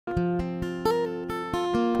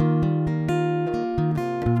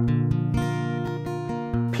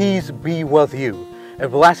Peace be with you. A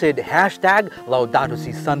blessed hashtag Laudato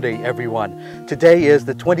Si Sunday, everyone. Today is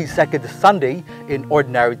the 22nd Sunday in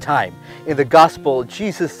Ordinary Time. In the Gospel,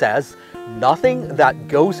 Jesus says, "Nothing that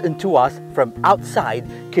goes into us from outside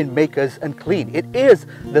can make us unclean. It is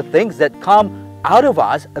the things that come out of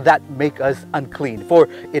us that make us unclean. For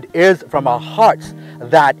it is from our hearts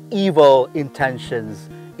that evil intentions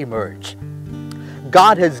emerge."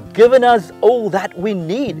 God has given us all that we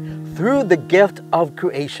need through the gift of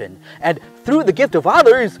creation. And through the gift of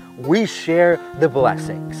others, we share the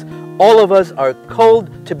blessings. All of us are called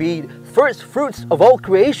to be first fruits of all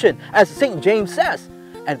creation, as St. James says.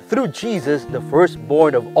 And through Jesus, the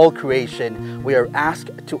firstborn of all creation, we are asked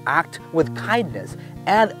to act with kindness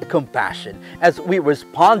and compassion as we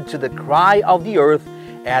respond to the cry of the earth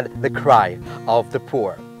and the cry of the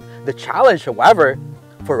poor. The challenge, however,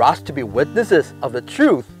 for us to be witnesses of the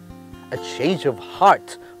truth, a change of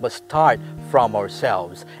heart must start from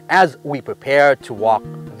ourselves as we prepare to walk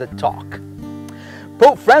the talk.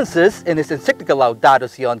 Pope Francis, in his encyclical Laudato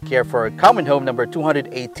Si on Care for a Common Home number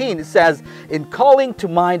 218, says, in calling to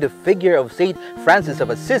mind the figure of Saint Francis of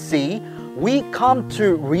Assisi, we come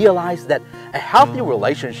to realize that a healthy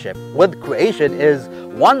relationship with creation is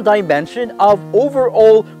one dimension of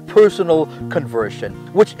overall personal conversion,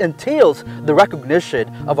 which entails the recognition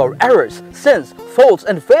of our errors, sins, faults,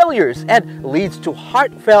 and failures, and leads to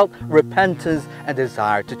heartfelt repentance and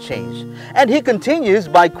desire to change. And he continues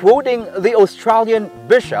by quoting the Australian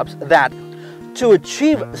bishops that to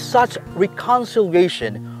achieve such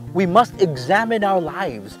reconciliation, we must examine our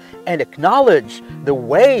lives and acknowledge the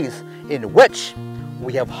ways in which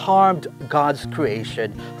we have harmed God's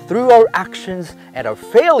creation through our actions and our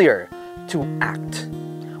failure to act.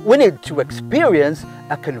 We need to experience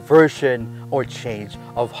a conversion or change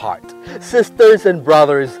of heart. Sisters and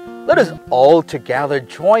brothers, let us all together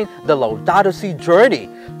join the Laudato Si journey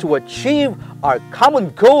to achieve our common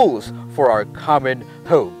goals for our common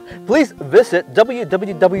home. Please visit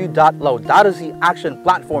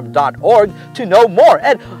www.laudatosiactionplatform.org to know more.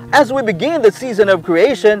 And as we begin the season of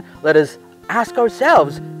creation, let us ask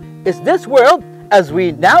ourselves, is this world, as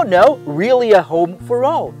we now know, really a home for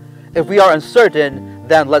all? If we are uncertain,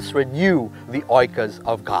 then let's renew the oikos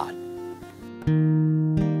of God.